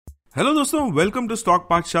Hello दोस्तों, welcome to stock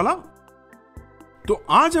पाठशाला। तो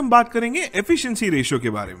आज हम बात करेंगे एफिशिएंसी रेशियो के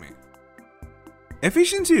बारे में।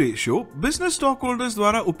 Efficiency ratio business stock holders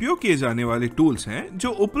द्वारा उपयोग किए जाने वाले टूल्स हैं जो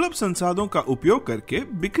उपलब्ध संसाधनों का उपयोग करके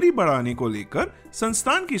बिक्री बढ़ाने को लेकर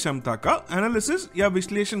संस्थान की क्षमता का एनालिसिस या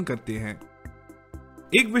विश्लेषण करते हैं।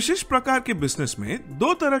 एक विशिष्ट प्रकार के बिजनेस में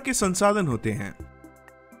दो तरह के संसाधन होते हैं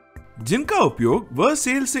जिनका उपयोग वह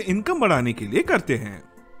सेल से इनकम बढ़ाने के लिए करते हैं।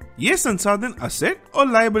 ये संसाधन असेट और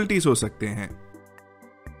लायबिलिटीज हो सकते हैं।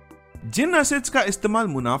 जिन असेट्स का इस्तेमाल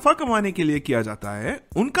मुनाफा कमाने के लिए किया जाता है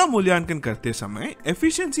उनका मूल्यांकन करते समय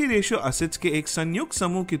एफिशिएंसी रेशियो असेट्स के एक संयुक्त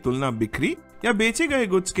समूह की तुलना बिक्री या बेचे गए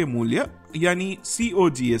गुड्स के मूल्य यानी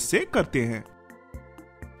COGS से करते हैं।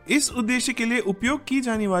 इस उद्देश्य के लिए उपयोग की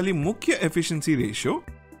जाने वाली मुख्य एफिशिएंसी रेशियो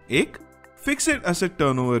एक फिक्स्ड एसेट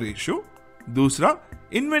टर्नओवर रेशियो, दूसरा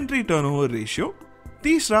इन्वेंट्री टर्नओवर रेशियो,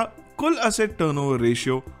 तीसरा कुल एसेट टर्नओवर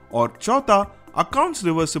रेशियो और चौथा accounts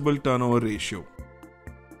reversible turnover ratio.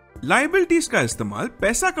 Liabilities का इस्तेमाल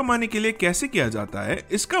पैसा कमाने के लिए कैसे किया जाता है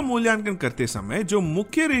इसका मूल्यांकन करते समय जो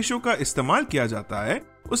मुख्य रेशियो का इस्तेमाल किया जाता है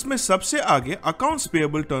उसमें सबसे आगे अकाउंट्स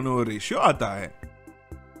पेएबल टर्नओवर रेशियो आता है।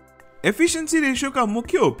 एफिशिएंसी रेशियो का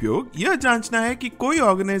मुख्य उपयोग यह जांचना है कि कोई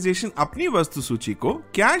ऑर्गेनाइजेशन अपनी वस्तु सूची को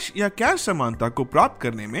कैश या कैश समानता को प्राप्त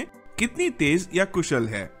करने में कितनी तेज या कुशल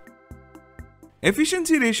है।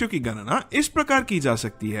 एफिशिएंसी रेशियो की गणना इस प्रकार की जा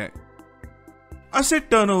सकती है। असेट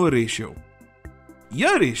टर्नओवर रेशियो,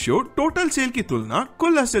 यह रेशियो टोटल सेल की तुलना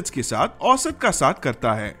कुल एसेट्स के साथ औसत का साथ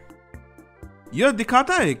करता है। यह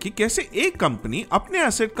दिखाता है कि कैसे एक कंपनी अपने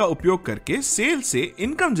एसेट का उपयोग करके सेल से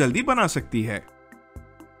इनकम जल्दी बना सकती है।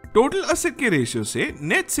 टोटल एसेट के रेशियो से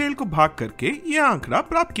नेट सेल को भाग करके यह आंकड़ा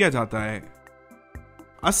प्राप्त किया जाता है।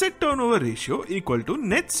 Asset turnover ratio equal to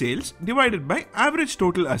net sales divided by average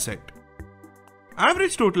total asset.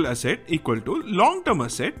 Average total asset equal to long term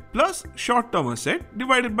asset plus short term asset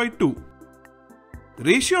divided by 2।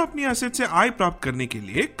 Ratio अपनी एसेट से आय प्राप्त करने के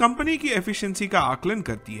लिए कंपनी की एफिशिएंसी का आकलन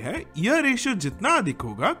करती है। यह रेशियो जितना अधिक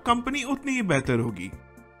होगा कंपनी उतनी ही बेहतर होगी।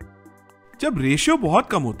 जब रेशियो बहुत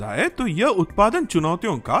कम होता है तो यह उत्पादन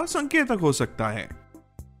चुनौतियों का संकेतक हो सकता है।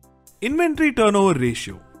 इन्वेंट्री टर्नओवर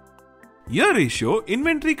रेशियो, यह रेशियो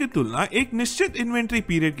इन्वेंट्री की तुलना एक निश्चित इन्वेंट्री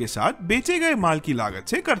पीरियड के साथ बेचे गए माल की लागत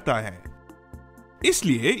से करता है।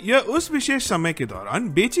 इसलिए यह उस विशेष समय के दौरान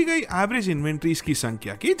बेची गई एवरेज इन्वेंट्रीज की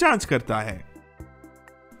संख्या की जांच करता है।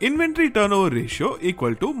 Inventory turnover ratio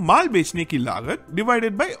equal to माल बेचने की लागत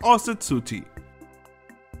डिवाइडेड बाय औसत सूची।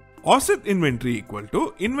 औसत इन्वेंट्री इक्वल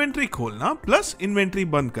टू इन्वेंट्री खोलना प्लस इन्वेंट्री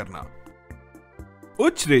बंद करना।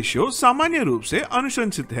 उच्च रेशियो सामान्य रूप से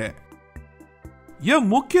अनुशंसित है। यह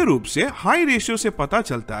मुख्य रूप से हाई रेशियो से पता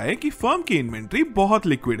चलता है कि फर्म की इन्वेंट्री बहुत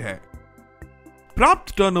लिक्विड है।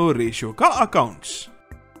 प्राप्त टर्नओवर रेशियो का अकाउंट्स,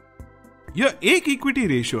 यह एक इक्विटी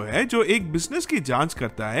रेशियो है जो एक बिजनेस की जांच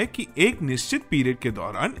करता है कि एक निश्चित पीरियड के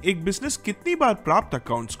दौरान एक बिजनेस कितनी बार प्राप्त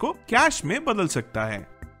अकाउंट्स को कैश में बदल सकता है।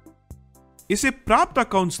 इसे प्राप्त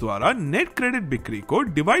अकाउंट्स द्वारा नेट क्रेडिट बिक्री को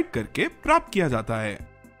डिवाइड करके प्राप्त किया जाता है।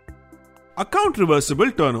 Account receivable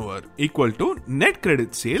turnover equal to net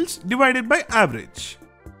credit sales divided by average.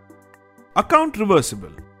 Account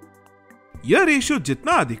receivable, यह रेशियो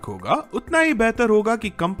जितना अधिक होगा उतना ही बेहतर होगा कि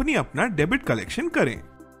कंपनी अपना डेबिट कलेक्शन करे।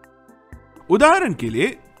 उदाहरण के लिए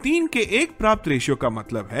 3 के 1 प्राप्त रेशियो का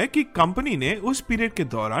मतलब है कि कंपनी ने उस पीरियड के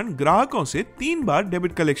दौरान ग्राहकों से 3 बार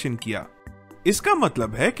डेबिट कलेक्शन किया। इसका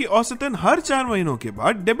मतलब है कि औसतन हर 4 महीनों के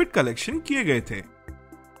बाद डेबिट कलेक्शन किए गए थे।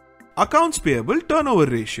 अकाउंट्स पेएबल टर्नओवर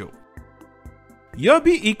रेशियो, यह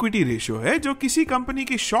भी इक्विटी रेशियो है जो किसी कंपनी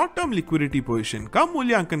की शॉर्ट टर्म लिक्विडिटी पोजीशन का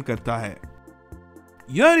मूल्यांकन करता है।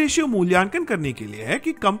 यह रेशियो मूल्यांकन करने के लिए है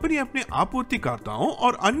कि कंपनी अपने आपूर्तिकर्ताओं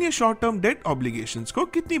और अन्य शॉर्ट टर्म डेट ऑब्लिगेशंस को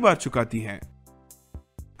कितनी बार चुकाती है।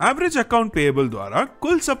 एवरेज अकाउंट पेएबल द्वारा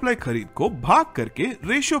कुल सप्लाई खरीद को भाग करके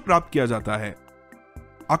रेशियो प्राप्त किया जाता है।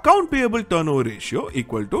 Account payable turnover ratio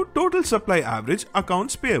equal to total supply average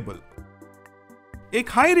accounts payable. एक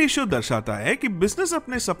हाई रेशियो दर्शाता है कि बिजनेस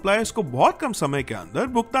अपने सप्लायर्स को बहुत कम समय के अंदर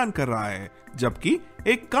भुगतान कर रहा है, जबकि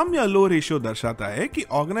एक कम या लो रेशियो दर्शाता है कि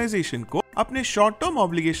ऑर्गेनाइजेशन को अपने शॉर्ट टर्म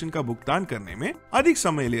ऑब्लिगेशन का भुगतान करने में अधिक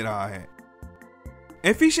समय ले रहा है।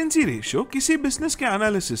 एफिशिएंसी रेशियो किसी बिजनेस के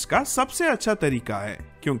एनालिसिस का सबसे अच्छा तरीका है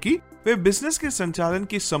क्योंकि वे बिजनेस के संचालन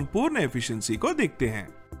की संपूर्ण एफिशिएंसी को देखते हैं।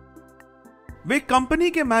 वे कंपनी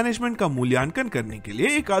के मैनेजमेंट का मूल्यांकन करने के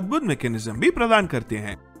लिए एक अद्भुत मैकेनिज्म भी प्रदान करते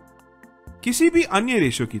हैं। किसी भी अन्य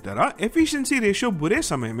रेशियो की तरह एफिशिएंसी रेशियो बुरे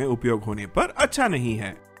समय में उपयोग होने पर अच्छा नहीं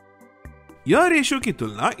है। यह रेशियो की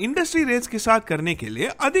तुलना इंडस्ट्री रेट्स के साथ करने के लिए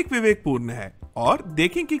अधिक विवेकपूर्ण है और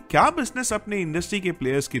देखें कि क्या बिजनेस अपने इंडस्ट्री के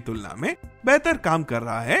प्लेयर्स की तुलना में बेहतर काम कर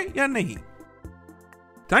रहा है या नहीं।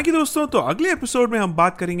 थैंक यू दोस्तों। तो अगले एपिसोड में हम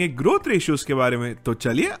बात करेंगे ग्रोथ रेशियोज के बारे में। तो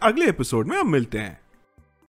चलिए अगले एपिसोड में हम मिलते हैं।